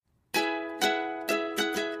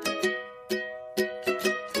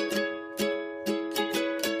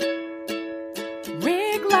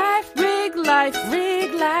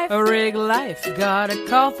Rig life. Got a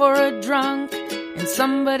call for a drunk in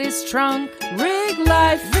somebody's trunk. Rig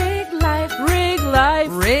life, rig life, rig life,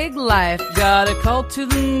 rig life. Got a call to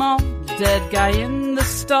the mall, dead guy in the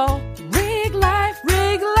stall. Rig life,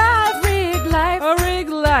 rig life, rig life, a rig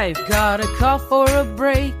life. Got a call for a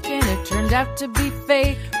break and it turned out to be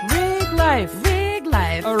fake. Rig life, rig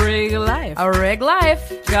life, a rig life, a rig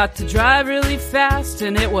life. Got to drive really fast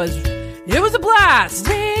and it was a blast.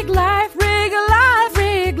 Rig life, rig life,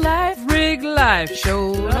 rig life, rig life.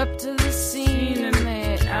 Showed up to the scene and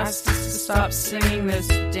they asked us to stop singing this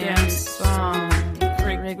damn song.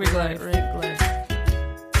 Rig life, rig life.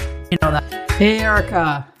 You know that. Hey,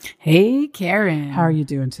 Erica. Hey, Karen. How are you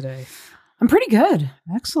doing today? I'm pretty good.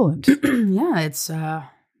 Excellent. Yeah, it's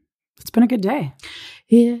been a good day.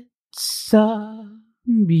 It's a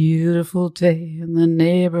beautiful day in the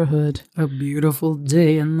neighborhood. A beautiful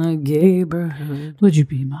day in the neighborhood. Would you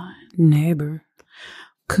be my neighbor?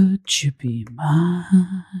 Could you be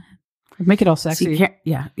mine? Make it all sexy. See,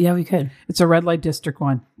 yeah, we could. It's a red light district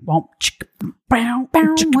one.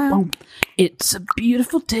 It's a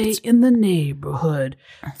beautiful day in the neighborhood.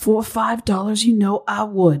 For $5, you know I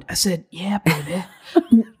would. I said, yeah, baby.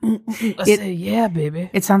 I said, yeah, baby.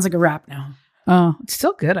 It sounds like a rap now. Oh, it's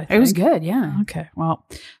still good, I think. It was good, yeah. Okay, well,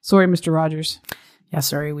 sorry, Mr. Rogers. Yeah,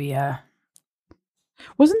 sorry, we...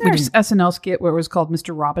 Wasn't there an SNL skit where it was called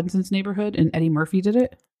Mr. Robinson's Neighborhood and Eddie Murphy did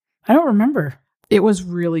it? I don't remember. It was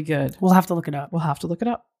really good. We'll have to look it up.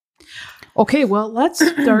 Okay, well, let's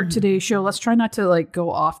start today's show. Let's try not to go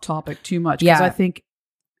off topic too much. Because I think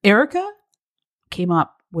Erica came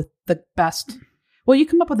up with the best. Well, you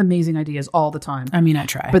come up with amazing ideas all the time. I mean, I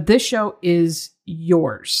try. But this show is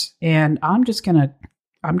yours. And I'm just gonna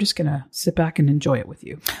sit back and enjoy it with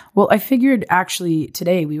you. Well, I figured actually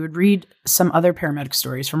today we would read some other paramedic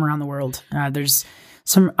stories from around the world. There's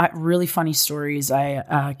some really funny stories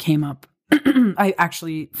I came up. I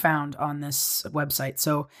actually found on this website.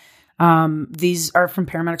 So these are from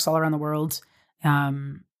paramedics all around the world.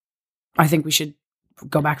 I think we should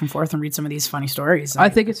go back and forth and read some of these funny stories. I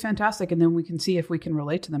think it's fantastic. And then we can see if we can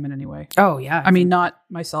relate to them in any way. Oh, yeah. I mean, not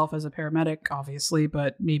myself as a paramedic, obviously,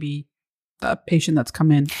 but maybe a patient that's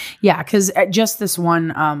come in. Yeah, because just this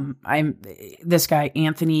one, this guy,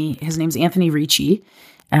 Anthony, his name's Anthony Ricci.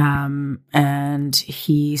 And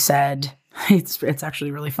he said... It's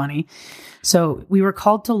actually really funny. So we were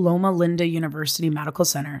called to Loma Linda University Medical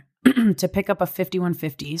Center to pick up a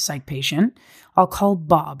 5150 psych patient. I'll call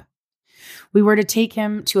Bob. We were to take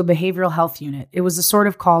him to a behavioral health unit. It was the sort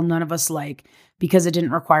of call none of us like because it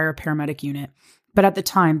didn't require a paramedic unit. But at the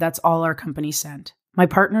time, that's all our company sent. My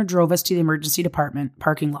partner drove us to the emergency department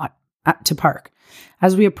parking lot to park.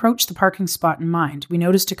 As we approached the parking spot in mind, we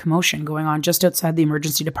noticed a commotion going on just outside the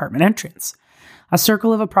emergency department entrance. A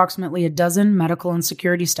circle of approximately a dozen medical and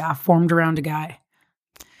security staff formed around a guy.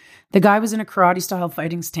 The guy was in a karate-style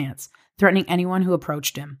fighting stance, threatening anyone who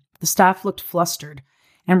approached him. The staff looked flustered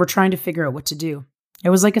and were trying to figure out what to do. It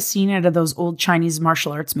was like a scene out of those old Chinese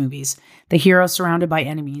martial arts movies, the hero surrounded by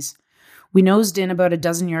enemies. We nosed in about a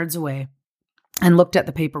dozen yards away and looked at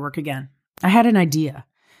the paperwork again. I had an idea.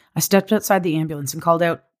 I stepped outside the ambulance and called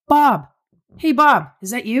out, "Bob! Hey, Bob,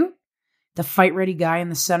 is that you?" The fight-ready guy in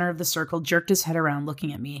the center of the circle jerked his head around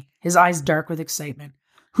looking at me, his eyes dark with excitement.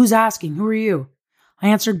 "Who's asking? Who are you?" I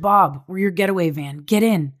answered, "Bob, we're your getaway van. Get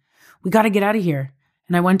in. We got to get out of here."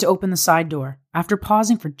 And I went to open the side door. After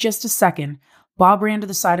pausing for just a second, Bob ran to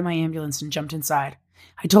the side of my ambulance and jumped inside.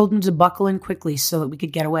 I told him to buckle in quickly so that we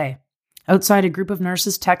could get away. Outside, a group of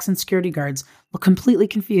nurses, techs, and security guards looked completely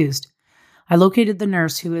confused. I located the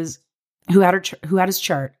nurse who had his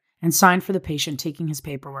chart and signed for the patient, taking his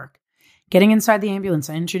paperwork. Getting inside the ambulance,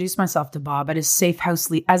 I introduced myself to Bob as a safe house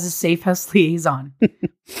liaison.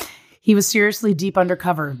 He was seriously deep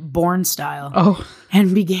undercover, Bourne style,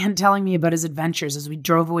 and began telling me about his adventures as we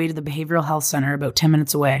drove away to the behavioral health center about 10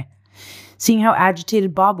 minutes away. Seeing how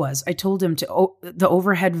agitated Bob was, I told him the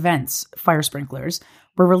overhead vents, fire sprinklers,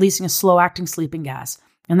 were releasing a slow-acting sleeping gas,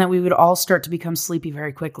 and that we would all start to become sleepy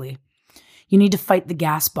very quickly. "You need to fight the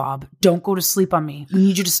gas, Bob. Don't go to sleep on me. We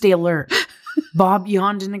need you to stay alert." Bob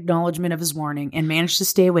yawned in acknowledgement of his warning and managed to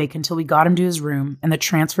stay awake until we got him to his room and the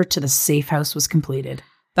transfer to the safe house was completed.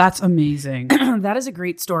 That's amazing. That is a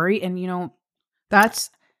great story. And, that's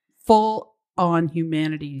full on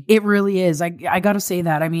humanity. It really is. I got to say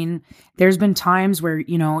that. I mean, there's been times where,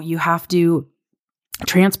 you have to,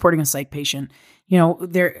 transporting a psych patient,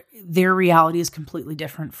 their reality is completely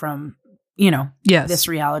different from, this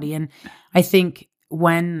reality. And I think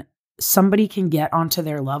when somebody can get onto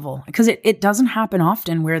their level, because it doesn't happen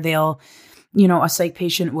often where they'll, a psych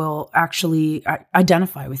patient will actually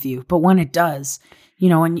identify with you. But when it does,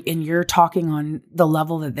 and you're talking on the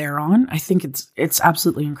level that they're on, I think it's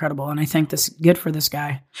absolutely incredible. And I think this is good for this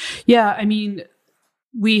guy. Yeah. I mean,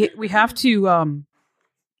 we have to,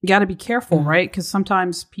 got to be careful, right? Because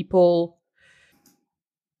sometimes people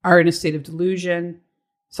are in a state of delusion,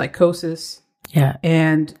 psychosis. Yeah.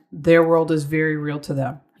 And their world is very real to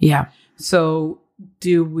them. Yeah. So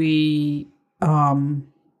do we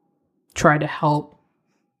try to help,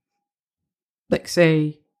 like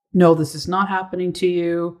say, no, this is not happening to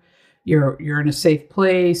you. You're in a safe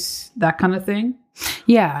place, that kind of thing.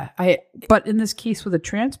 Yeah. But in this case with the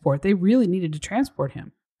transport, they really needed to transport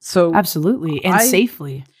him. So absolutely. And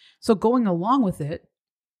safely. So going along with it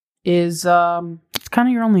is it's kind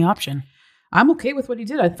of your only option. I'm okay with what he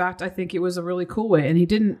did. In fact, I think it was a really cool way. And he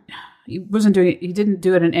didn't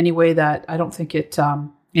do it in any way that I don't think it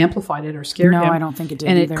amplified it or scared him. No, I don't think it did.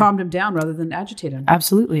 And either. It calmed him down rather than agitate him.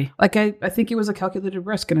 Absolutely. Like I think it was a calculated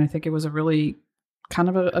risk, and I think it was a really kind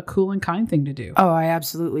of a cool and kind thing to do. Oh, I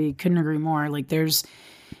absolutely couldn't agree more. Like there's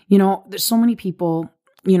so many people,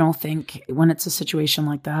 think when it's a situation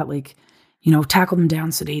like that, like, tackle them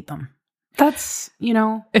down, sedate them. That's,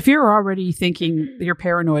 If you're already thinking you're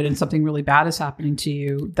paranoid and something really bad is happening to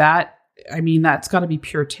you, that's got to be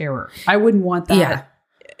pure terror. I wouldn't want that. Yeah.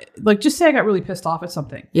 Like, just say I got really pissed off at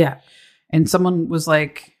something. Yeah. And someone was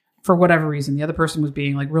like, for whatever reason, the other person was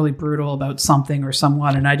being like really brutal about something or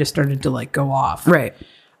someone, and I just started to like go off. Right.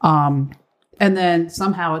 And then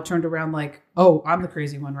somehow it turned around like, oh, I'm the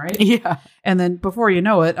crazy one, right? Yeah. And then before you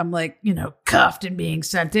know it, I'm like, cuffed and being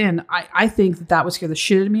sent in. I think that would scare the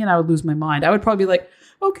shit out of me, and I would lose my mind. I would probably be like,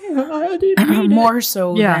 okay, I didn't mean more it.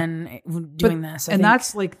 So than doing this. I think.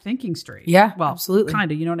 That's like thinking straight. Yeah, well, absolutely.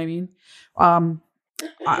 Kind of, you know what I mean?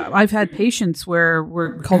 I've had patients where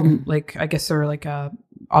we're called them like, I guess they're like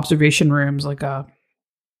observation rooms, like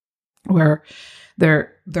where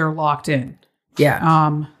they're locked in.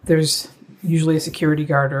 Yeah. There's usually a security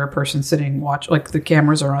guard or a person sitting like the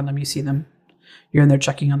cameras are on them. You see them, you're in there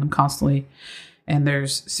checking on them constantly. And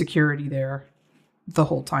there's security there the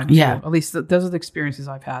whole time. Yeah. Too. At least those are the experiences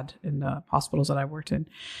I've had in the hospitals that I've worked in.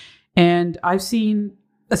 And I've seen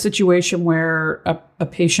a situation where a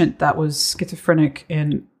patient that was schizophrenic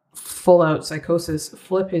and full out psychosis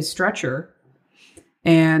flip his stretcher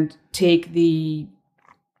and take the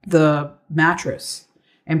mattress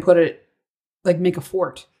and put it, like make a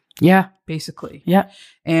fort. Yeah. Basically. Yeah.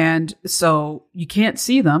 And so you can't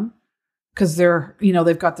see them because they're,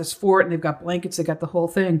 they've got this fort and they've got blankets, they got the whole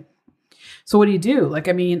thing. So what do you do? Like,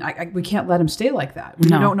 I mean, we can't let him stay like that. We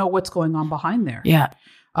don't know what's going on behind there. Yeah.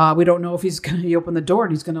 We don't know if he's going to open the door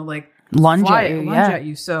and he's going to like lunge at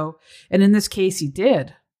you. So, and in this case, he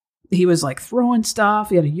did. He was like throwing stuff.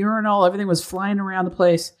 He had a urinal. Everything was flying around the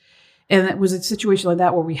place. And it was a situation like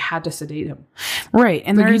that where we had to sedate him. Right.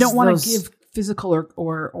 And you don't want to give physical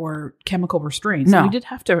or chemical restraints. No. We did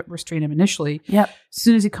have to restrain him initially. Yep. As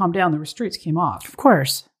soon as he calmed down, the restraints came off. Of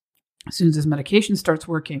course. As soon as his medication starts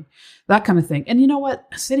working, that kind of thing. And you know what?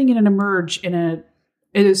 Sitting in an emerge in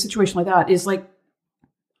a situation like that is like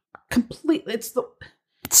completely,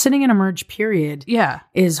 sitting in a merge period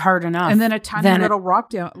is hard enough. And then a tiny little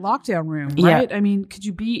lockdown room, right? Yeah. I mean, could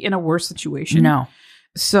you be in a worse situation? No.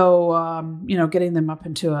 So, getting them up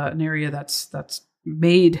into an area that's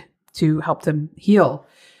made to help them heal.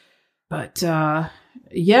 But, my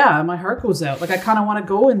heart goes out. Like, I kind of want to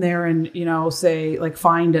go in there and, say, like,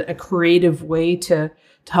 find a creative way to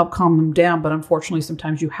help calm them down. But unfortunately,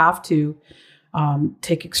 sometimes you have to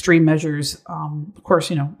take extreme measures. Of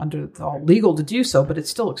course, under all legal to do so, but it's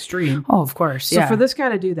still extreme. Oh, of course. So for this guy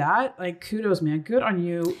to do that, like, kudos, man. Good on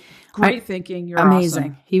you. Great thinking. You're amazing.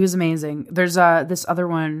 Awesome. He was amazing. There's this other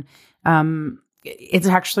one. It's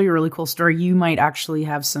actually a really cool story. You might actually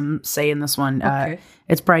have some say in this one. Okay.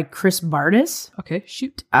 It's by Chris Bardis. Okay,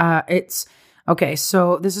 shoot.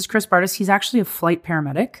 So this is Chris Bardis. He's actually a flight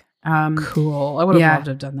paramedic. Cool. I would have loved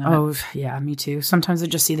to have done that. Oh, yeah, me too. Sometimes I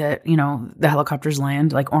just see the helicopters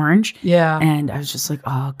land like orange. Yeah. And I was just like,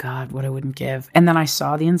 oh God, what I wouldn't give. And then I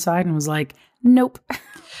saw the inside and was like, nope.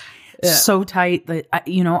 Yeah. So tight that,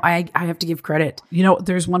 I have to give credit.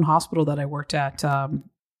 There's one hospital that I worked at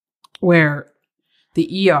where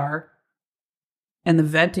the ER and the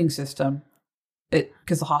venting system,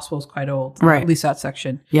 because the hospital is quite old, right? At least that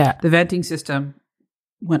section. Yeah. The venting system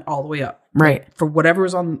went all the way up. Right. For whatever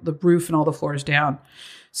was on the roof and all the floors down.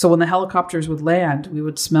 So when the helicopters would land, we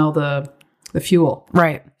would smell the fuel.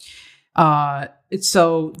 Right.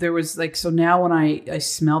 So there was like, so now when I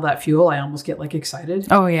smell that fuel, I almost get like excited.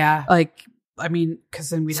 Oh yeah. Like, I mean, because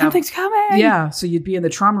then something's coming. Yeah. So you'd be in the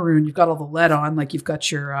trauma room. You've got all the lead on, like you've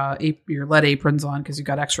got your lead aprons on because you've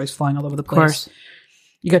got x-rays flying all over the place. Of course.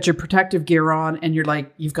 you got your protective gear on and you're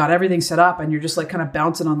like, you've got everything set up and you're just like kind of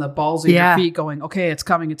bouncing on the balls of your feet going, okay, it's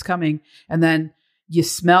coming. And then you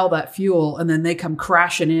smell that fuel and then they come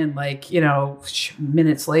crashing in like,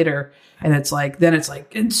 minutes later. And it's like, then it's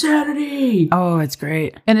like insanity. Oh, it's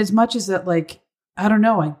great. And as much as that, like, I don't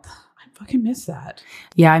know, I fucking miss that.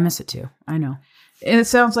 Yeah, I miss it too. I know. And it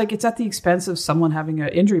sounds like it's at the expense of someone having an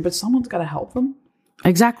injury, but someone's got to help them.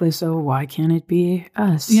 Exactly. So why can't it be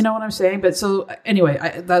us? You know what I'm saying? But so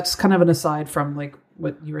anyway, that's kind of an aside from like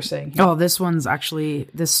what you were saying here. Oh, this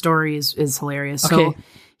story is hilarious. Okay. So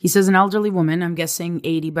he says an elderly woman, I'm guessing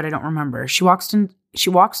 80, but I don't remember. She walks to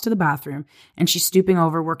the bathroom and she's stooping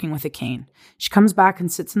over working with a cane. She comes back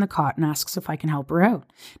and sits in the cot and asks if I can help her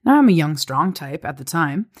out. Now I'm a young, strong type at the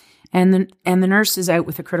time. And the nurse is out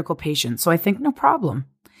with a critical patient. So I think no problem.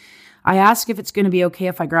 I ask if it's going to be okay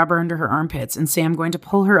if I grab her under her armpits and say I'm going to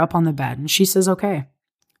pull her up on the bed. And she says, okay.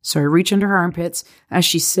 So I reach into her armpits as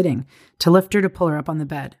she's sitting to lift her to pull her up on the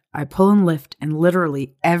bed. I pull and lift and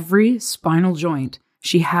literally every spinal joint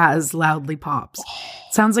she has loudly pops.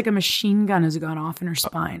 It sounds like a machine gun has gone off in her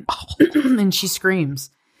spine. And she screams.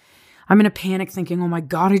 I'm in a panic thinking, oh my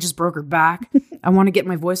God, I just broke her back. I want to get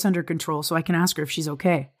my voice under control so I can ask her if she's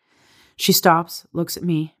okay. She stops, looks at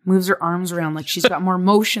me, moves her arms around like she's got more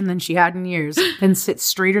motion than she had in years, then sits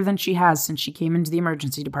straighter than she has since she came into the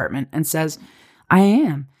emergency department and says, I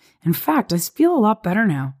am. In fact, I feel a lot better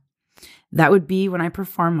now. That would be when I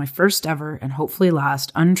perform my first ever and hopefully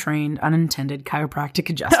last untrained, unintended chiropractic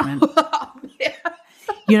adjustment.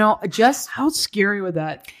 Just how scary would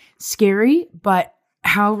that? Scary, but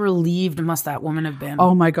how relieved must that woman have been?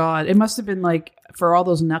 Oh my God. It must have been like for all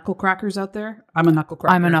those knuckle crackers out there. I'm a knuckle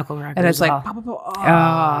cracker. And it's like,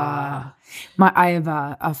 I have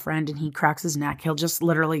a friend and he cracks his neck. He'll just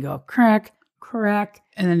literally go crack.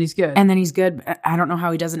 And then he's good. I don't know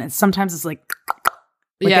how he does it. Sometimes it's like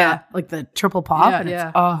like the triple pop.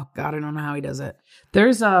 Oh God, I don't know how he does it.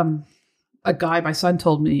 There's a guy my son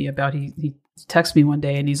told me about. He texted me one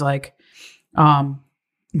day and he's like, I'm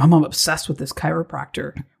obsessed with this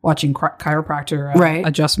chiropractor, watching chiropractor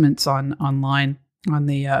adjustments online on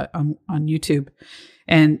the on YouTube.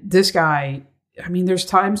 And this guy, I mean, there's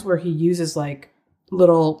times where he uses like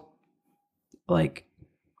little, like,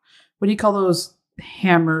 what do you call those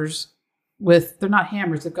hammers they're not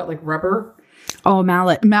hammers. They've got like rubber. Oh,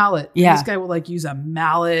 mallet. Yeah. This guy will like use a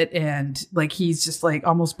mallet and like, he's just like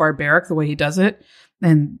almost barbaric the way he does it.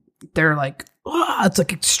 And they're like, it's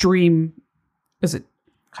like extreme. Is it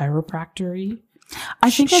chiropractor-y? I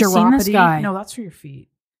think I've seen this guy. No, that's for your feet.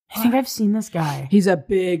 I think I've seen this guy. He's a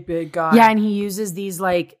big guy. Yeah, and he uses these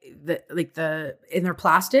and they're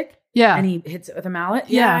plastic. Yeah. And he hits it with a mallet.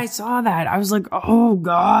 Yeah, I saw that. I was like, oh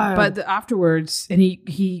God. But afterwards, and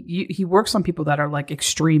he works on people that are like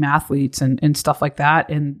extreme athletes and stuff like that,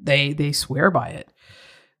 and they swear by it.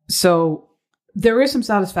 So there is some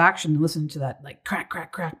satisfaction in listening to that, like crack,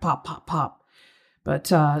 crack, crack, pop, pop, pop. But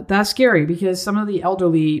that's scary because some of the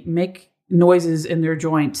elderly make noises in their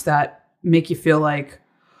joints that make you feel like,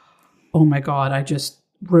 oh my God, I just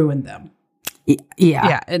ruined them.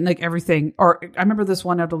 Yeah. And like everything. Or I remember this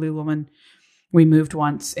one elderly woman, we moved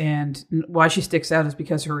once, and why she sticks out is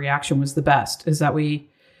because her reaction was the best, is that we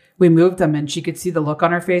moved them and she could see the look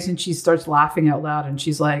on her face and she starts laughing out loud and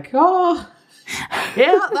she's like, oh,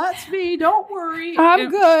 yeah, that's me. Don't worry.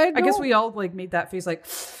 I'm good. I guess we all like made that face like,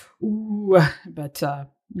 ooh, but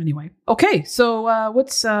anyway. Okay, so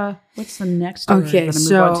what's the next story? Okay,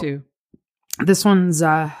 so this one's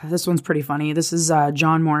pretty funny. This is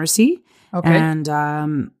John Morrissey. Okay,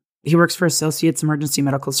 and he works for Associates Emergency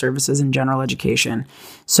Medical Services and General Education.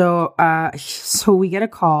 So we get a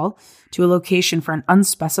call to a location for an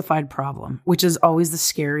unspecified problem, which is always the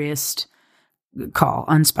scariest call.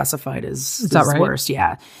 Unspecified is that right? Worst.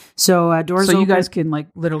 Yeah. So doors. So open. You guys can like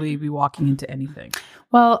literally be walking into anything.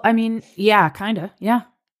 Well, I mean, yeah, kind of. Yeah.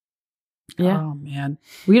 Yeah. Oh man,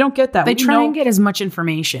 we don't get that. They try and get as much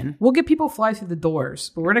information. We'll get people fly through the doors,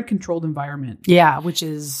 but we're in a controlled environment. Yeah, which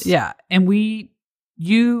is and we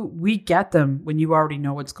get them when you already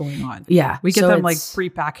know what's going on. Yeah, we get them like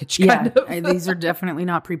prepackaged. Kind of. These are definitely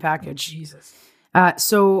not prepackaged. Jesus.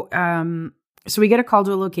 So we get a call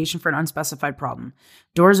to a location for an unspecified problem.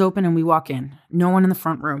 Doors open and we walk in. No one in the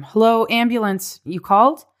front room. Hello, ambulance. You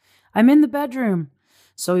called? I'm in the bedroom.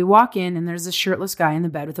 So we walk in and there's a shirtless guy in the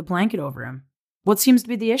bed with a blanket over him. What seems to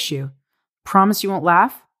be the issue? Promise you won't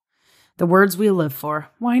laugh? The words we live for.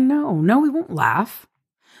 Why no? No, we won't laugh.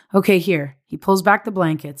 Okay, here. He pulls back the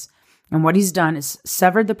blankets, and what he's done is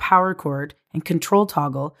severed the power cord and control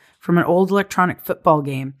toggle from an old electronic football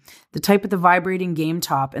game, the type with the vibrating game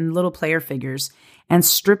top and little player figures, and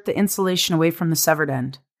stripped the insulation away from the severed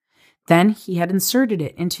end. Then he had inserted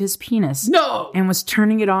it into his penis and was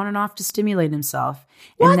turning it on and off to stimulate himself.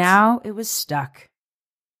 What? And now it was stuck.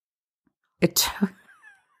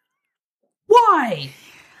 Why?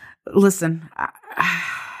 Listen,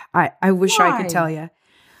 I wish I could tell you.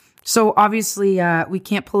 So obviously we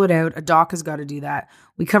can't pull it out. A doc has got to do that.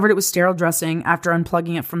 We covered it with sterile dressing after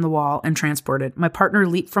unplugging it from the wall and transported. My partner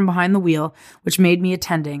leaped from behind the wheel, which made me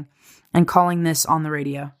attending and calling this on the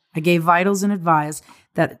radio. I gave vitals and advised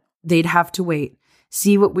that they'd have to wait,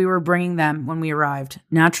 see what we were bringing them when we arrived.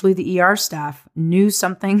 Naturally, the ER staff knew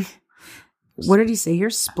something. What did he say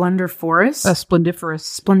here? Splendiferous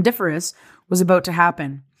was about to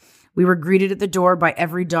happen. We were greeted at the door by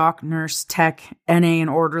every doc, nurse, tech, NA, and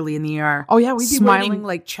orderly in the ER. Oh, yeah, we'd be smiling waiting.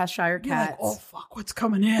 Like Cheshire cats. Like, oh, fuck, what's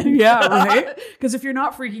coming in? Yeah, right? Because if you're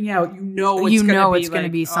not freaking out, you know it's going to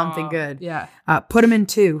be something good. Yeah. Put him in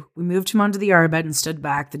 2. We moved him onto the ER bed and stood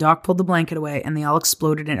back. The doc pulled the blanket away, and they all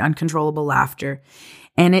exploded in uncontrollable laughter.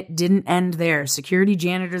 And it didn't end there. Security,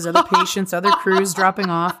 janitors, other patients, other crews dropping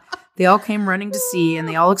off. They all came running to see, and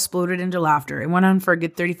they all exploded into laughter. It went on for a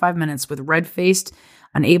good 35 minutes with red-faced,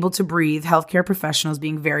 unable to breathe, healthcare professionals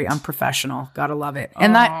being very unprofessional. Gotta love it.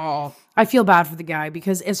 And that, I feel bad for the guy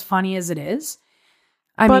because as funny as it is,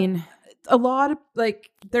 I mean, a lot of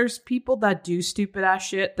there's people that do stupid ass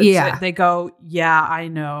shit. They go, yeah, I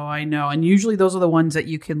know. And usually those are the ones that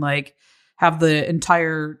you can have the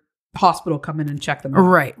entire hospital come in and check them out.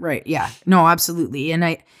 Right. Yeah. No, absolutely. And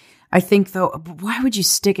I think though, why would you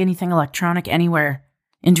stick anything electronic anywhere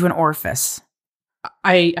into an orifice?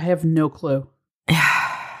 I have no clue.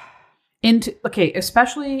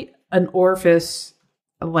 Especially an orifice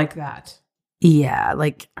like that. Yeah,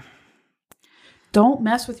 don't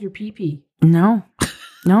mess with your pee-pee. No,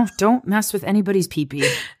 don't mess with anybody's pee-pee.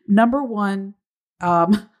 Number 1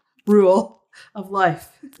 rule of life.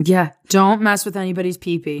 Yeah, don't mess with anybody's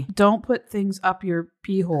pee-pee. Don't put things up your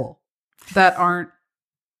pee hole that aren't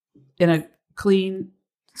in a clean,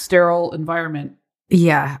 sterile environment.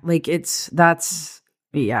 Yeah,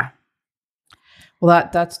 yeah. Well,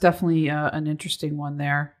 that's definitely an interesting one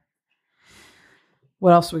there.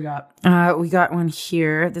 What else we got? We got one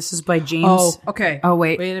here. This is by James. Oh, okay. Oh,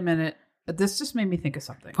 wait a minute. This just made me think of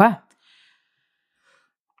something. What?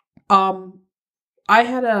 I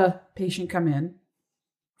had a patient come in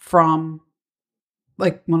from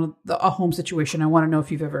a home situation. I want to know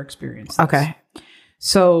if you've ever experienced this. Okay.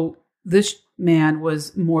 So this man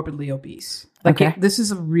was morbidly obese. This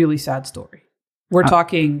is a really sad story. We're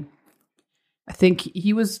talking, I think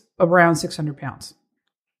he was around 600 pounds.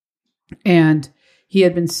 And he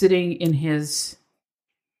had been sitting in his,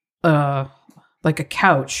 a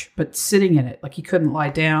couch, but sitting in it. He couldn't lie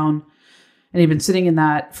down. And he'd been sitting in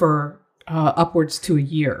that for upwards to a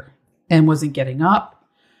year and wasn't getting up.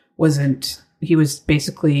 He was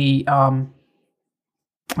basically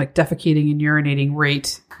defecating and urinating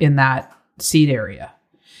right in that seat area.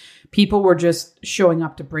 People were just showing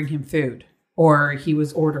up to bring him food, or he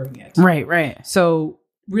was ordering it. Right. So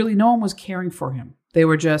really no one was caring for him. They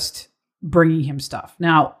were just bringing him stuff.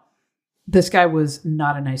 Now, this guy was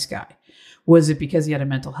not a nice guy. Was it because he had a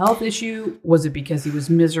mental health issue? Was it because he was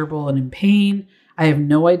miserable and in pain? I have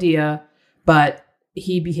no idea, but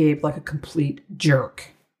he behaved like a complete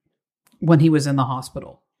jerk when he was in the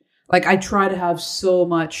hospital. I try to have so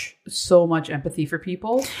much empathy for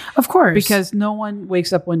people. Of course. Because no one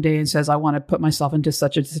wakes up one day and says, I want to put myself into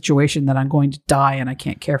such a situation that I'm going to die and I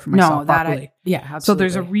can't care for myself properly. Absolutely. So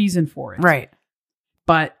there's a reason for it. Right.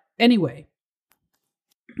 But anyway,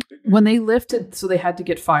 when they lifted, so they had to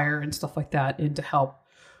get fire and stuff like that in to help.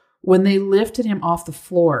 When they lifted him off the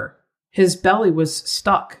floor, his belly was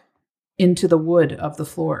stuck into the wood of the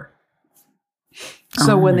floor.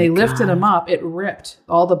 So when they lifted him up, it ripped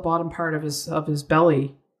all the bottom part of his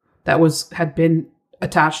belly that had been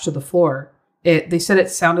attached to the floor. They said it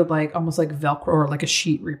sounded almost like Velcro or like a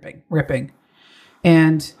sheet ripping.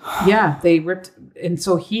 And yeah, they ripped. And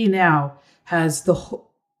so he now has the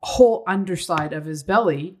whole underside of his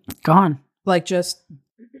belly gone, just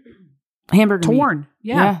hamburger torn. Meat.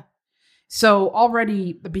 Yeah. So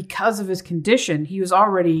already, because of his condition, he was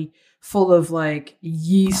already full of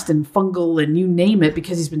yeast and fungal and you name it,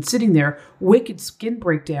 because he's been sitting there, wicked skin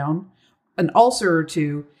breakdown, an ulcer or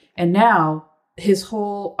two, and now his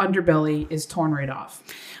whole underbelly is torn right off.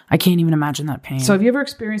 I can't even imagine that pain. So have you ever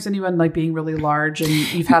experienced anyone being really large and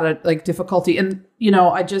you've had a difficulty? And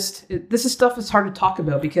this is stuff that's hard to talk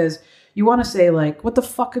about because you want to say like, what the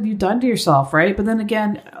fuck have you done to yourself? Right. But then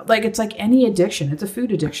again, like, it's like any addiction. It's a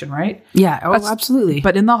food addiction, right? Yeah. Oh, absolutely.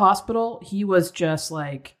 But in the hospital, he was just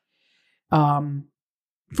like,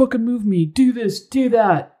 fucking move me, do this, do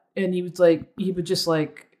that. And he would just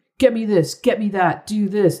like, get me this, get me that, do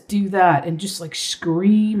this, do that. And just like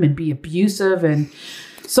scream and be abusive. And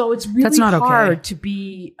so it's really hard to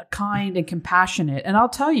be kind and compassionate. And I'll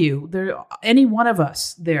tell you, any one of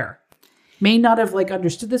us there may not have like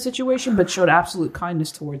understood the situation, but showed absolute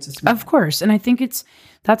kindness towards this man. Of course. And I think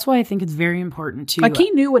that's why I think it's very important to... Like, he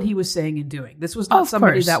knew what he was saying and doing. This was not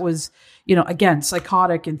somebody that was, again,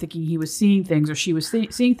 psychotic and thinking he was seeing things or she was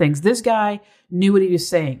seeing things. This guy knew what he was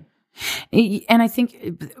saying. And I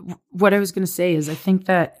think what I was going to say is I think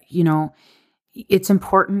that, it's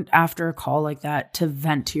important after a call like that to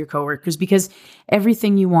vent to your coworkers, because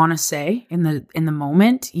everything you want to say in the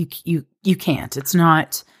moment, you can't. It's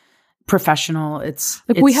not professional. It's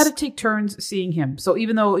we had to take turns seeing him. So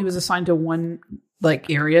even though he was assigned to one like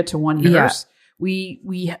area, to one nurse, we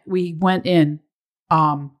went in,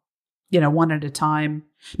 one at a time.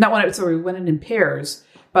 Not one. So we went in pairs,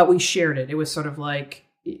 but we shared it. It was sort of like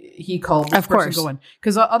he called this person going,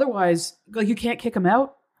 because otherwise, like, you can't kick him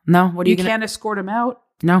out. No, what are you can't escort him out.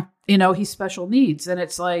 No, he's special needs, and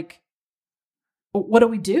it's like, what do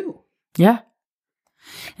we do? Yeah.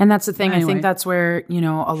 And that's the thing. Anyway. I think that's where,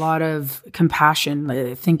 a lot of compassion,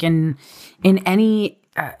 I think in any,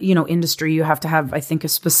 industry, you have to have, I think, a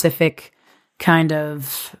specific kind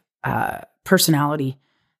of personality.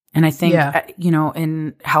 And I think,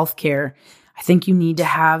 in healthcare, I think you need to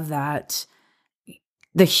have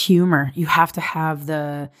the humor. You have to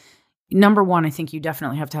have number one, I think you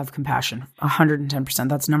definitely have to have compassion, 110%.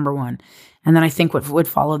 That's number one. And then I think what would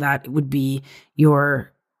follow that would be you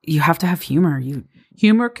have to have humor.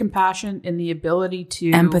 Humor, compassion, and the ability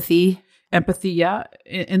to... Empathy, yeah.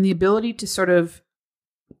 And the ability to sort of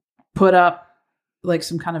put up like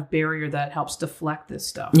some kind of barrier that helps deflect this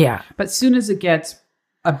stuff. Yeah. But as soon as it gets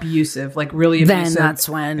abusive, like really abusive... Then that's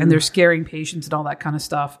when... And they're scaring patients and all that kind of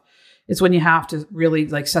stuff. It's when you have to really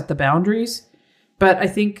like set the boundaries. But I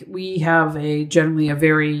think we have generally a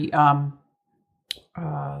very a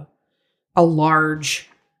large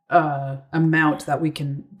amount that we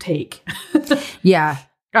can take. Yeah.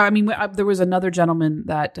 I mean, there was another gentleman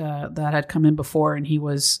that had come in before, and he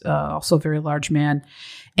was also a very large man,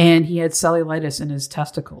 and he had cellulitis in his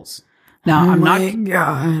testicles. Now,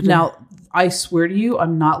 God. Now, I swear to you,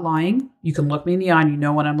 I'm not lying. You can look me in the eye and you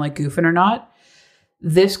know when I'm like goofing or not.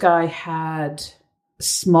 This guy had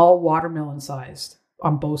small watermelon sized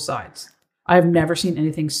on both sides. I've never seen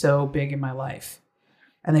anything so big in my life.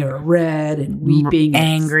 And they were red and weeping.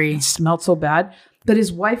 Angry. It smelled so bad. But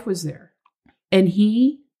his wife was there. And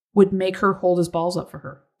he would make her hold his balls up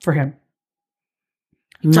for him.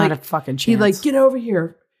 Not a fucking chance. He'd like, get over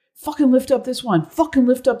here. Fucking lift up this one. Fucking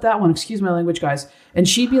lift up that one. Excuse my language, guys. And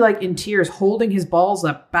she'd be like in tears, holding his balls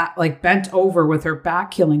up, back, like bent over with her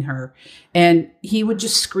back, killing her. And he would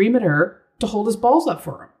just scream at her to hold his balls up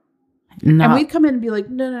for him. No. And we'd come in and be like,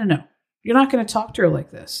 no. You're not going to talk to her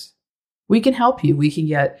like this. We can help you. We can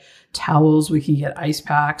get towels. We can get ice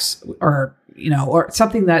packs or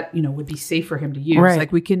something that, would be safe for him to use. Right.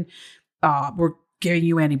 Like we can, we're giving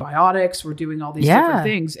you antibiotics. We're doing all these different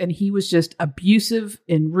things. And he was just abusive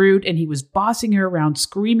and rude, and he was bossing her around,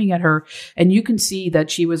 screaming at her. And you can see that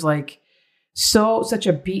she was like, such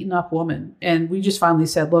a beaten up woman. And we just finally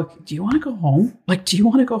said, look, do you want to go home? Like, do you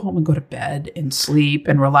want to go home and go to bed and sleep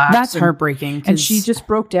and relax? That's heartbreaking. And she just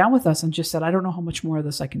broke down with us and just said, I don't know how much more of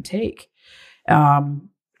this I can take.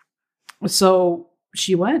 So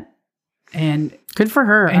she went, and good for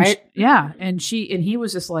her. And and he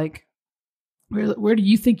was just like, where do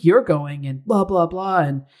you think you're going? And blah, blah, blah.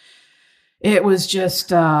 And it was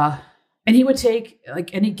just, and he would take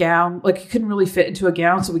like any gown, like he couldn't really fit into a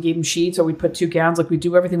gown. So we gave him sheets, or we'd put 2 gowns. Like we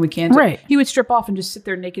do everything we can. Right. He would strip off and just sit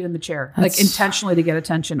there naked in the chair, like intentionally to get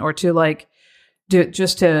attention, or to like,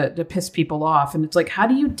 to piss people off. And it's like, how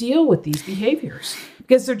do you deal with these behaviors?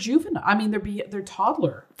 Because they're juvenile. I mean, they're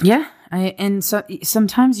toddler. Yeah. And so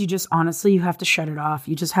sometimes you just, honestly, you have to shut it off.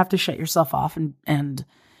 You just have to shut yourself off and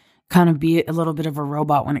kind of be a little bit of a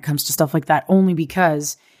robot when it comes to stuff like that, only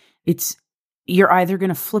because you're either going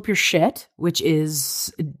to flip your shit, which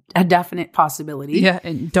is a definite possibility. Yeah.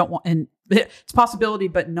 And it's a possibility,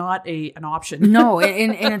 but not an option. No.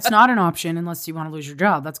 And it's not an option unless you want to lose your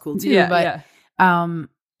job. That's cool too. Yeah, but,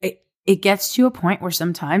 it gets to a point where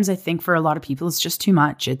sometimes I think for a lot of people, it's just too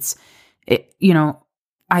much.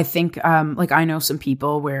 I think, like I know some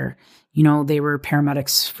people where, they were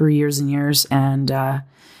paramedics for years and years, and,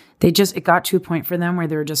 it got to a point for them where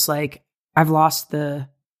they were just like, I've lost the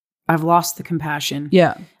I've lost the compassion.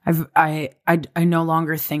 Yeah. I no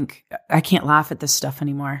longer think, I can't laugh at this stuff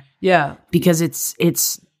anymore. Yeah. Because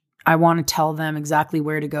I want to tell them exactly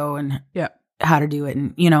where to go and how to do it.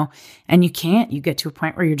 And, and you can't, you get to a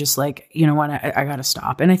point where you're just like, you know what, I got to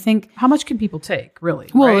stop. And I think, how much can people take, really?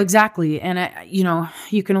 Well, right? exactly. And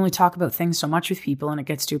you can only talk about things so much with people, and it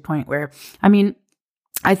gets to a point where,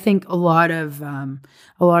 I think a lot of,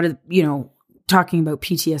 talking about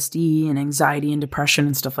PTSD and anxiety and depression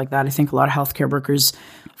and stuff like that, I think a lot of healthcare workers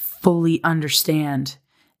fully understand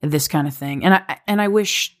this kind of thing. And I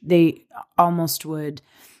wish they almost would.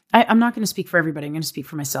 I'm not going to speak for everybody. I'm going to speak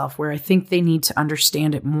for myself, where I think they need to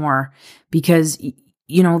understand it more, because,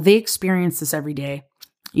 they experience this every day.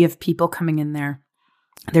 You have people coming in there,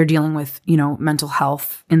 they're dealing with, mental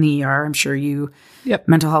health in the ER. I'm sure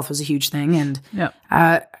mental health was a huge thing. And,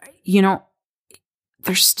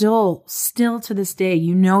 they're still to this day,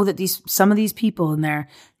 that some of these people in there,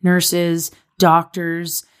 nurses,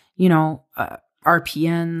 doctors,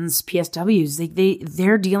 RPNs, PSWs,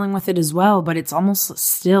 they're dealing with it as well, but it's almost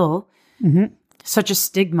still such a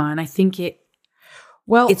stigma. And I think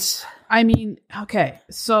okay.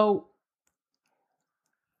 So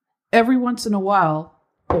every once in a while,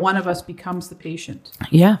 one of us becomes the patient.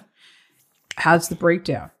 Yeah. Has the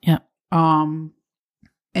breakdown. Yeah.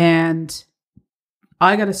 And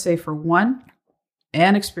I got to say, for one,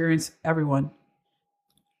 and experience everyone,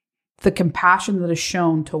 the compassion that is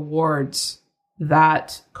shown towards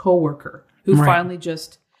that coworker who finally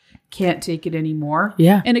just can't take it anymore.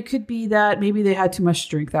 Yeah. And it could be that maybe they had too much to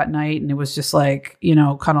drink that night and it was just like,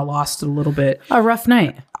 kind of lost it a little bit. A rough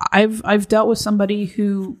night. I've dealt with somebody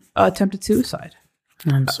who attempted suicide.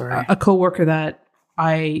 I'm sorry. A coworker that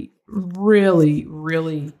I really,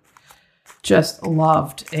 really just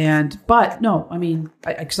loved. But no,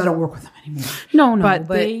 because I don't work with them anymore. No, but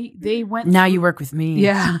they went. Now you work with me.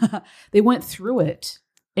 Yeah. They went through it.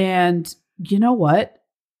 And you know what?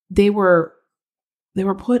 They were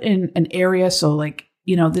put in an area. So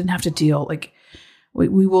didn't have to deal.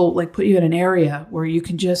 We will put you in an area where you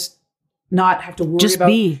can just not have to worry about,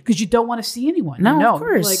 because you don't want to see anyone. No, of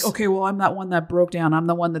course. Okay, well, I'm that one that broke down. I'm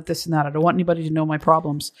the one that this and that. I don't want anybody to know my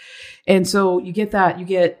problems. And so you get that. You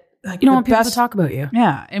get, you don't want people to talk about you.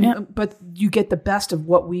 Yeah. But you get the best of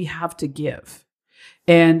what we have to give.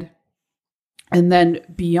 And then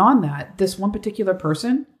beyond that, this one particular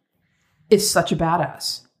person is such a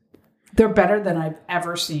badass. They're better than I've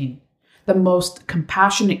ever seen. The most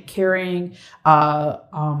compassionate, caring,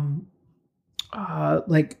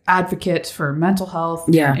 advocate for mental health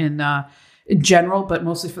in general, but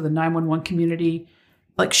mostly for the 911 community.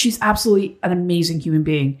 She's absolutely an amazing human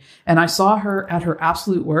being. And I saw her at her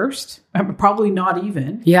absolute worst, probably not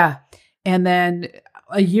even. Yeah. And then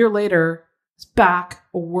a year later, it's back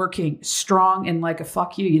working strong and like a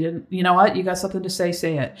fuck you. You didn't, you know what? You got something to say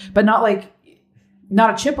it. But not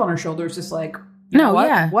a chip on her shoulder. It's just like,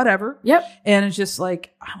 whatever. Yep. And it's just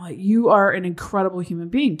like, I'm like, you are an incredible human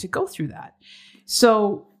being to go through that.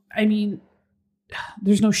 So,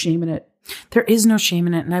 there's no shame in it. There is no shame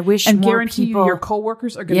in it. And I wish and more guarantee people... you your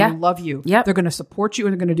coworkers are going to love you. Yep. They're going to support you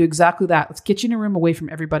and they're going to do exactly that. Let's get you in a room away from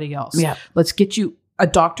everybody else. Yep. Let's get you a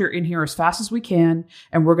doctor in here as fast as we can.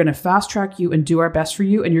 And we're going to fast track you and do our best for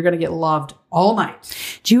you. And you're going to get loved all night.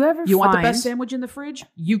 Do you ever want the best sandwich in the fridge?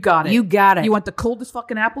 You got it. You got it. You want the coldest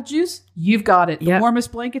fucking apple juice? You've got it. Yep. The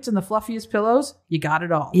warmest blankets and the fluffiest pillows? You got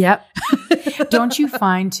it all. Yep. Don't you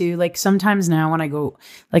find too, sometimes now when I go,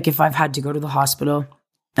 if I've had to go to the hospital,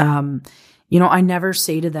 I never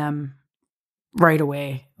say to them right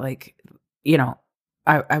away, I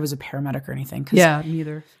was a paramedic or anything. Yeah,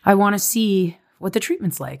 neither. I want to see what the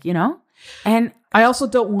treatment's like, And I also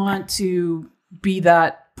don't want to be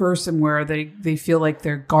that person where they feel like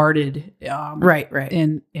they're guarded. Right.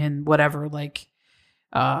 In whatever,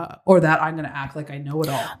 or that I'm going to act like I know it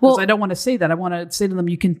all. Well, I don't want to say that. I want to say to them,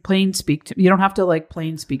 you can plain speak to me. You don't have to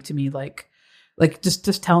plain speak to me.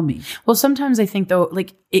 Just tell me. Well, sometimes I think though,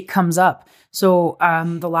 it comes up. So,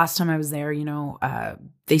 the last time I was there,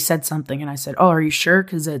 they said something and I said, "Oh, are you sure?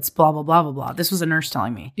 'Cause it's blah, blah, blah, blah, blah." This was a nurse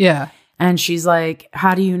telling me. Yeah. And she's like,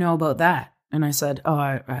 "How do you know about that?" And I said, "Oh,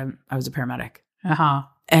 I was a paramedic." Uh-huh.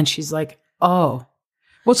 And she's like, "Oh."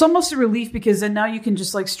 Well, it's almost a relief because then now you can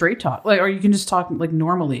just straight talk, or you can just talk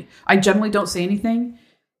normally. I generally don't say anything.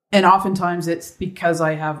 And oftentimes it's because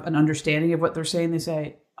I have an understanding of what they're saying. They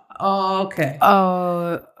say, "Oh, okay.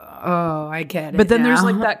 Oh, I get it." But then there's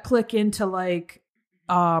that click into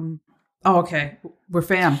oh, okay, we're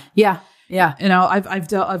fam. Yeah. Yeah.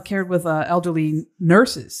 I've cared with elderly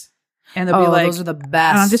nurses and they'll be those are the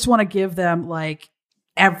best. And I just want to give them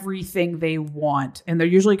everything they want. And they're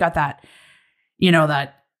usually got that,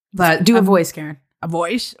 that that Do a voice, Karen. a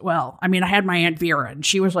voice. Well, I mean, I had my Aunt Vera, and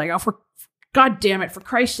she was like, "Oh, for God damn it, for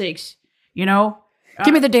Christ's sakes, you know,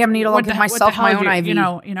 Give me the damn needle. I'll give myself my own IV. You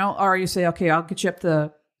know, or you say, okay, I'll get you up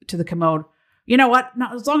to the commode. You know what?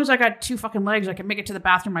 Not, as long as I got 2 fucking legs, I can make it to the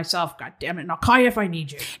bathroom myself. God damn it, and I'll call you if I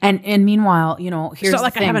need you. And meanwhile, you know, here's it's not the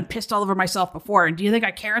like thing. I haven't pissed all over myself before. And do you think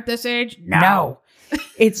I care at this age? No.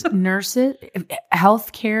 It's nurses,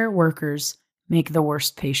 healthcare workers make the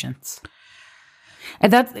worst patients.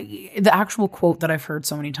 And that's the actual quote that I've heard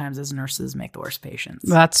so many times is nurses make the worst patients.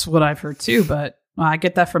 That's what I've heard too, but I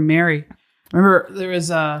get that from Mary. Remember, there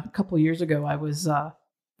was a couple of years ago, I was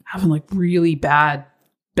having like really bad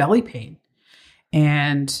belly pain.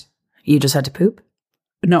 And you just had to poop?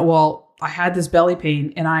 No, well, I had this belly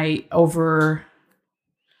pain, and over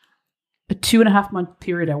a 2.5 month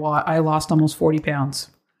period, I lost almost 40 pounds.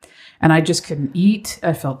 And I just couldn't eat.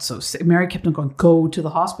 I felt so sick. Mary kept on going, go to the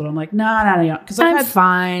hospital. I'm like, no. Because I'm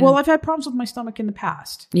fine. Well, I've had problems with my stomach in the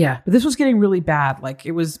past. Yeah. But this was getting really bad. Like,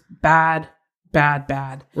 it was bad.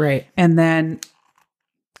 Right. And then,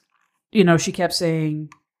 you know, she kept saying,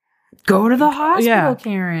 go to the hospital,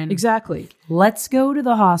 Karen. Exactly. Let's go to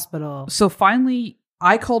the hospital. So finally,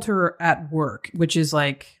 I called her at work, which is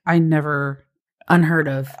like, unheard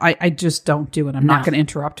of. I just don't do it. I'm not going to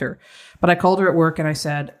interrupt her. But I called her at work and I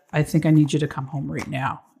said, I think I need you to come home right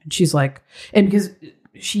now. And she's like, and because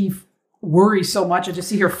she worries so much, I just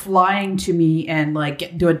see her flying to me and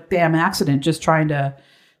like do a damn accident, just trying to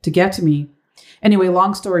get to me. Anyway,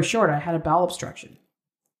 long story short, I had a bowel obstruction.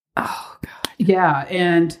 Oh, God. Yeah.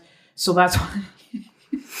 And so that's why.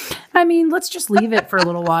 I mean, let's just leave it for a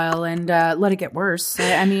little while and let it get worse.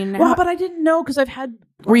 I mean, well, but I didn't know because I've had.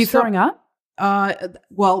 Were you throwing up?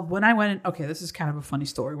 Well, when I went in, okay, this is kind of a funny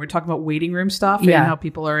story. We're talking about waiting room stuff and how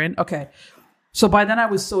people are in. Okay. So by then I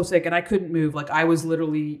was so sick and I couldn't move. Like I was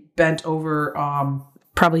literally bent over.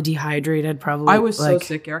 Probably dehydrated. Probably. I was so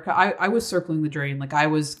sick, Erica. I was circling the drain. Like I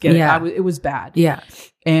was getting, it was bad. Yeah.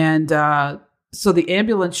 And, so the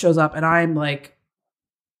ambulance shows up and I'm like,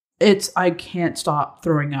 I can't stop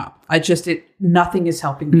throwing up. Nothing is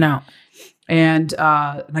helping me. No. And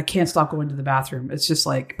I can't stop going to the bathroom. It's just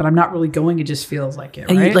like, but I'm not really going. It just feels like it,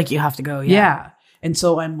 right? Like you have to go. Yeah. And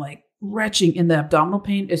so I'm like retching, and the abdominal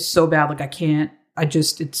pain is so bad. Like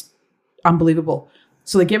it's unbelievable.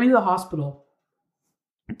 So they get me to the hospital,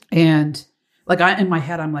 and like in my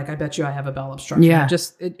head, I'm like, I bet you I have a bowel obstruction. Yeah.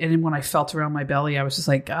 And when I felt around my belly, I was just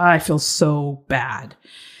like, I feel so bad.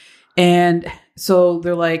 And so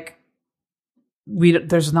they're like,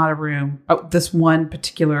 there's not a room. This one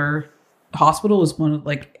particular hospital is one of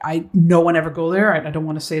like, no one ever go there. I don't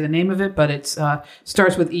want to say the name of it, but it's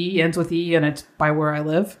starts with E, ends with E, and it's by where I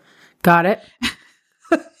live. Got it.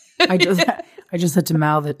 I just had to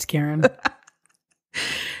mouth it to Karen.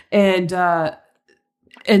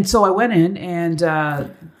 And so I went in and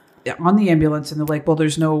on the ambulance, and they're like, well,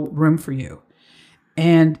 there's no room for you.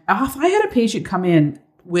 And if I had a patient come in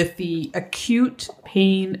with the acute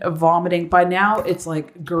pain of vomiting, by now it's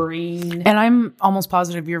like green. And I'm almost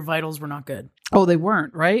positive your vitals were not good. Oh, they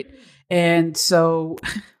weren't, right? And so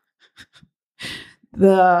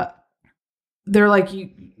they're like,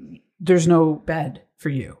 there's no bed for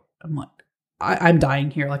you. I'm like, I'm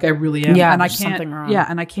dying here. Like I really am. Yeah, and there's something wrong. Yeah,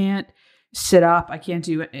 and I can't sit up. I can't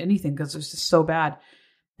do anything because it's just so bad.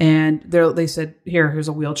 And they said, here's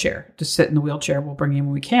a wheelchair. Just sit in the wheelchair. We'll bring you in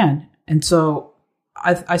when we can. And so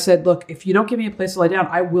I said, look, if you don't give me a place to lie down,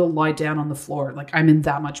 I will lie down on the floor. Like I'm in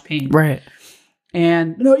that much pain. Right.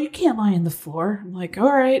 And no, you can't lie on the floor. I'm like,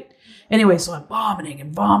 all right. Anyway, so I'm vomiting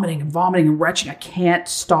and retching. I can't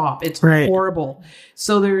stop. It's horrible.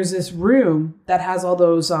 So there's this room that has all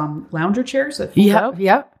those lounger chairs that fold out.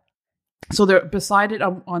 Yep. So there beside it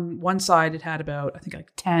on one side, it had about, I think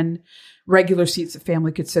like 10 regular seats that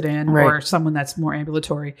family could sit in, or someone that's more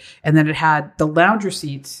ambulatory. And then it had the lounger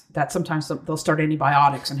seats that sometimes they'll start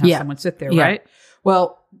antibiotics and have someone sit there, right?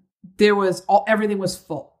 Well, everything was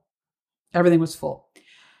full. Everything was full.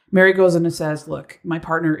 Mary goes in and says, look, my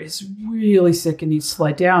partner is really sick and needs to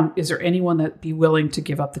lie down. Is there anyone that'd be willing to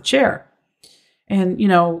give up the chair? And, you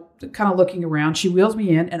know, kind of looking around, she wheels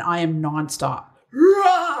me in and I am nonstop.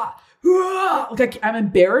 Like I'm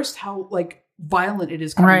embarrassed how like violent it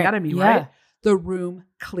is coming out of me, right? The room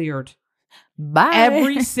cleared. Bye.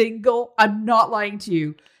 I'm not lying to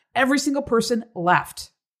you. Every single person left.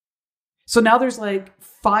 So now there's like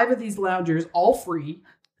 5 of these loungers, all free.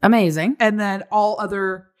 Amazing. And then all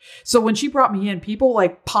other. So when she brought me in, people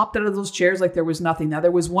like popped out of those chairs like there was nothing. Now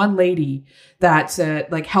there was one lady that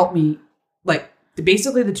said, like, help me. Like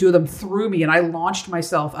basically the two of them threw me and I launched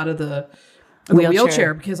myself out of the the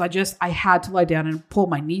wheelchair because I had to lie down and pull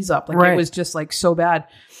my knees up. Like it was just like so bad.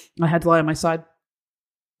 I had to lie on my side.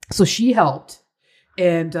 So she helped.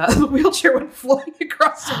 And the wheelchair went flying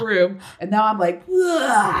across the room. And now I'm like,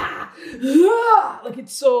 like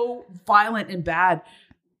it's so violent and bad.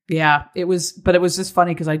 Yeah, it was just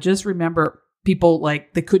funny because I just remember people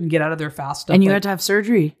like they couldn't get out of there fast enough. And you had to have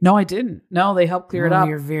surgery? No, I didn't. No, they helped clear it up.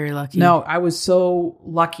 You're very lucky. No, I was so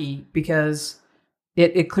lucky because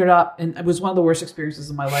it cleared up, and it was one of the worst experiences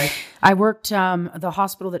of my life. I worked the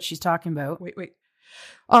hospital that she's talking about. Wait.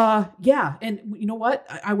 Yeah. And you know what?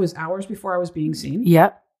 I was hours before I was being seen.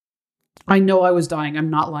 Yep. I know I was dying. I'm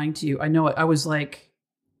not lying to you. I know it. I was like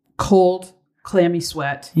cold, clammy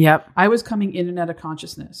sweat. Yep. I was coming in and out of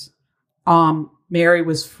consciousness. Mary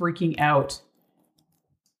was freaking out.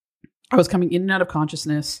 I was coming in and out of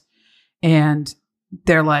consciousness, and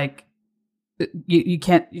they're like, you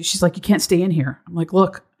can't, she's like, you can't stay in here. I'm like,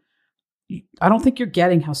 look, I don't think you're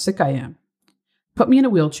getting how sick I am. Put me in a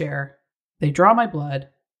wheelchair. They draw my blood.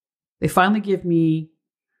 They finally give me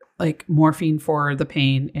like morphine for the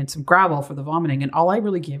pain and some Gravol for the vomiting. And all I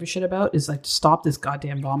really gave a shit about is like to stop this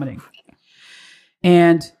goddamn vomiting.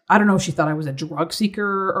 And I don't know if she thought I was a drug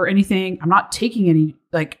seeker or anything. I'm not taking any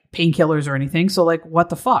like painkillers or anything. So like, what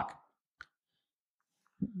the fuck?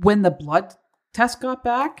 When the blood test got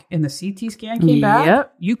back and the CT scan came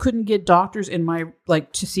back, you couldn't get doctors in my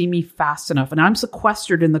like to see me fast enough. And I'm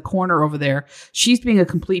sequestered in the corner over there. She's being a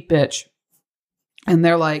complete bitch. And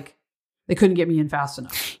they're like, they couldn't get me in fast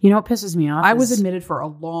enough. You know what pisses me off? I was admitted for a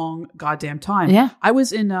long goddamn time. Yeah. I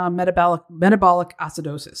was in metabolic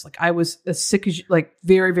acidosis. Like I was as sick as like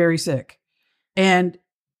very, very sick. And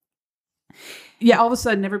yeah, all of a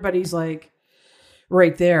sudden everybody's like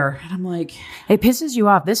right there. And I'm like, it pisses you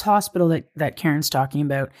off. This hospital that Karen's talking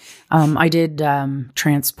about, I did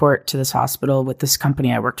transport to this hospital with this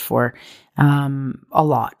company I worked for a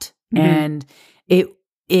lot. Mm-hmm. And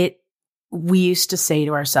we used to say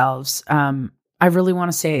to ourselves, I really want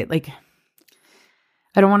to say it, like,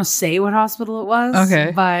 I don't want to say what hospital it was.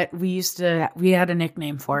 Okay. But we had a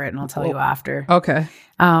nickname for it, and I'll tell you after. Okay.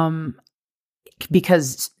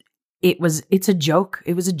 Because it's a joke.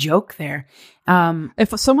 It was a joke there.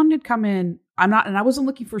 If someone had come in, I wasn't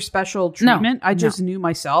looking for special treatment. I just knew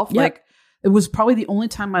myself. Yep. Like, it was probably the only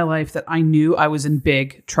time in my life that I knew I was in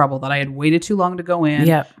big trouble, that I had waited too long to go in.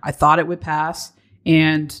 Yep. I thought it would pass.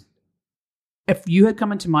 And if you had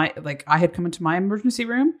come into I had come into my emergency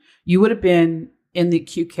room, you would have been in the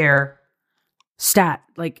acute care stat.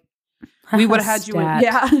 Like we would have had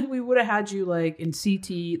you. We would have had you like in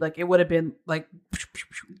CT. Like it would have been like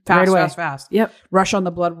fast. Yep. Rush on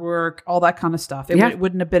the blood work, all that kind of stuff. It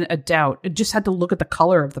wouldn't have been a doubt. It just had to look at the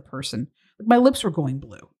color of the person. Like my lips were going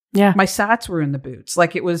blue. Yeah. My sats were in the boots.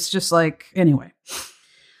 Like it was just like, anyway.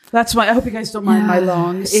 That's I hope you guys don't mind my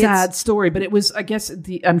long, sad story, but it was, I guess,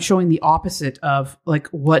 I'm showing the opposite of like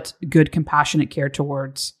what good, compassionate care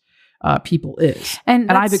towards people is.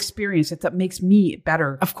 And I've experienced it. That makes me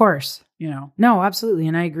better. Of course. You know? No, absolutely.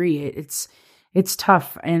 And I agree. It's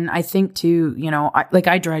tough. And I think too, you know,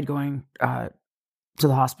 I dread going to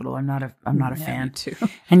the hospital. I'm not a fan. Me too.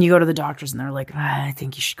 And you go to the doctors and they're like, I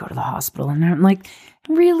think you should go to the hospital. And I'm like,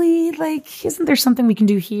 really? Like, isn't there something we can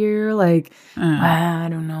do here? Like, I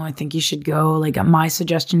don't know. I think you should go. Like, my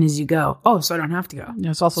suggestion is you go. Oh, so I don't have to go. Yeah,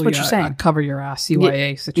 it's also what you're saying. Cover your ass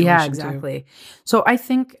CYA situation. Yeah, exactly. Too. So I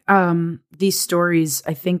think these stories,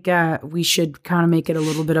 I think we should kind of make it a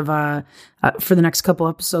little bit of a, for the next couple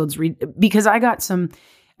episodes, because I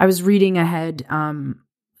was reading ahead.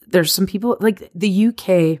 There's some people like the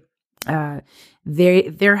UK,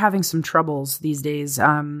 they're having some troubles these days.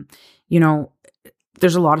 You know,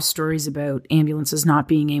 there's a lot of stories about ambulances not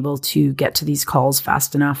being able to get to these calls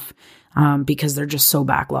fast enough because they're just so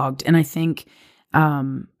backlogged. And I think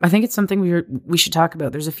it's something we should talk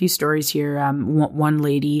about. There's a few stories here. One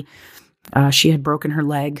lady, she had broken her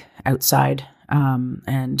leg outside,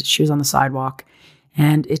 and she was on the sidewalk.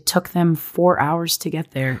 And it took them 4 hours to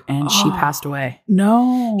get there, and she passed away.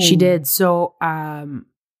 No. She did. So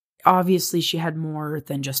obviously she had more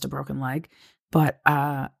than just a broken leg, but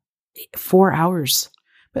 4 hours.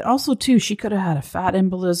 But also too, she could have had a fat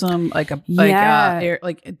embolism, like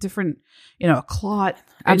a different, you know, a clot.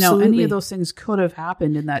 Absolutely. Any of those things could have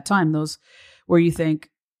happened in that time. Those where you think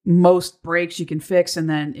most breaks you can fix, and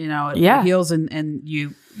then, you know, it heals and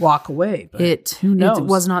you walk away. But who knows? It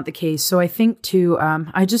was not the case. So I think too, I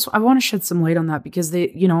want to shed some light on that, because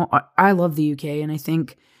you know, I love the UK, and I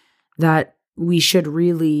think that we should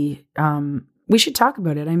really, we should talk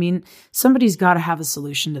about it. I mean, somebody's got to have a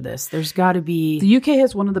solution to this. There's got to be. The UK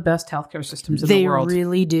has one of the best healthcare systems in the world. They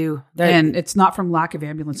really do. And it's not from lack of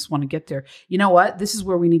ambulances want to get there. You know what? This is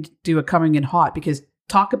where we need to do a coming in hot, because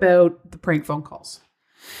talk about the prank phone calls.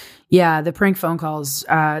 Yeah, the prank phone calls,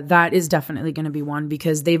 that is definitely going to be one,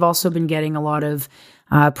 because they've also been getting a lot of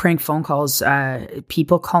prank phone calls,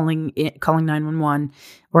 people calling 911,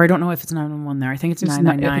 or I don't know if it's 911 there. I think it's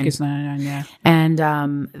 999. I think it's 999, yeah.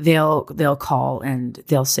 And they'll call and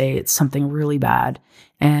they'll say it's something really bad.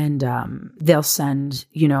 And they'll send,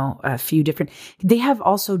 a few different, they have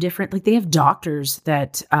also different, like they have doctors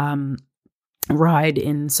that ride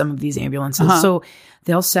in some of these ambulances. Uh-huh. So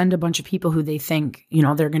they'll send a bunch of people who they think,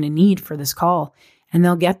 they're going to need for this call. And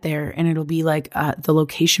they'll get there and it'll be like, the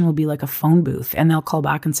location will be like a phone booth. And they'll call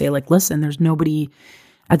back and say like, listen, there's nobody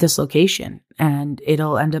at this location. And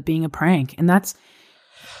it'll end up being a prank. And that's...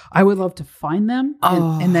 I would love to find them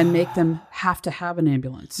and then make them have to have an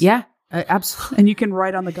ambulance. Yeah, absolutely. And you can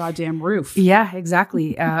ride on the goddamn roof. Yeah,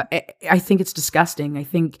 exactly. I think it's disgusting. I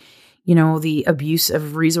think, the abuse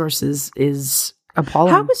of resources is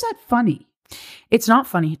appalling. How is that funny? It's not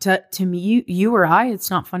funny to me, you or I. It's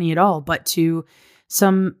not funny at all. But to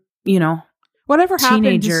some, whatever happened to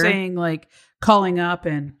teenager saying like calling up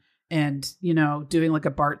and doing like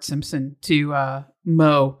a Bart Simpson to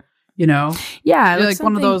Mo, yeah, like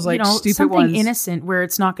one of those like stupid something ones, innocent where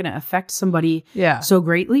it's not going to affect somebody so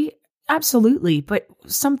greatly. Absolutely, but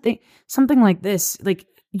something like this, like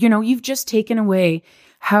you've just taken away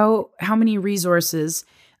how many resources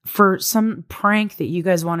for some prank that you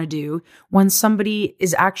guys want to do when somebody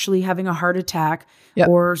is actually having a heart attack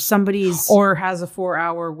or or has a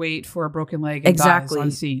 4-hour wait for a broken leg and dies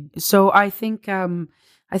on scene. So I think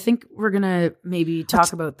we're gonna maybe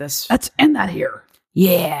talk about this. Let's end that here.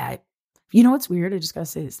 Yeah. You know what's weird? I just gotta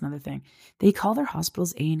say this another thing. They call their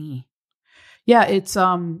hospitals A&E. Yeah, it's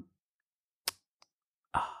how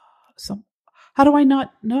do I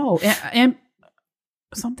not know? And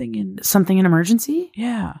something in emergency?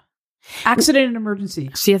 Yeah. Accident and emergency.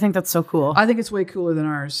 See, I think that's so cool. I think it's way cooler than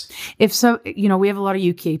ours. If so, we have a lot of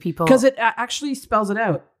UK people. Because it actually spells it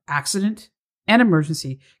out. Accident and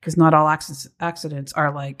emergency. Because not all accidents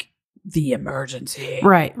are like the emergency.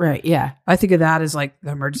 Right, yeah. I think of that as like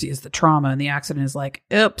the emergency is the trauma and the accident is like,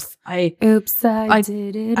 oops, I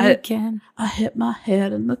did it again. I hit my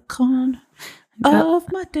head in the con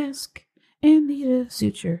of my desk and need a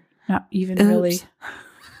suture. Not even really.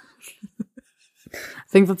 I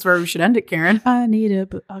think that's where we should end it, Karen. I need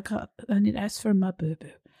to ask for my boo-boo.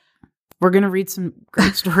 We're gonna read some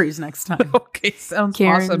great stories next time. Okay, sounds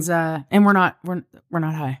Karen's, awesome. And we're not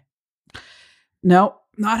high. No,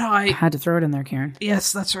 not high. I had to throw it in there, Karen.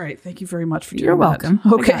 Yes, that's right. Thank you very much for doing that. You're welcome.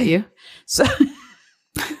 Okay, I got you.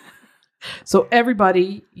 So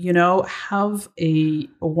everybody, have a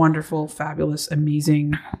wonderful, fabulous,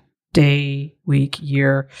 amazing day, week,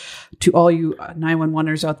 year. To all you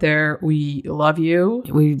 911ers out there, we love you.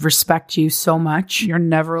 We respect you so much. You're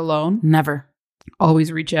never alone. Never.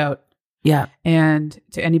 Always reach out. Yeah. And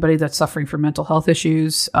to anybody that's suffering from mental health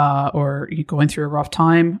issues or going through a rough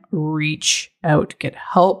time, reach out, get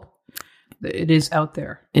help. It is out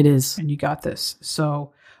there. It is. And you got this.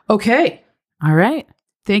 So, okay. All right.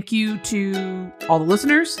 Thank you to all the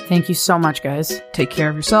listeners. Thank you so much, guys. Take care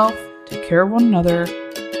of yourself. Take care of one another.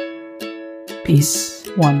 Peace.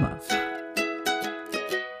 One love.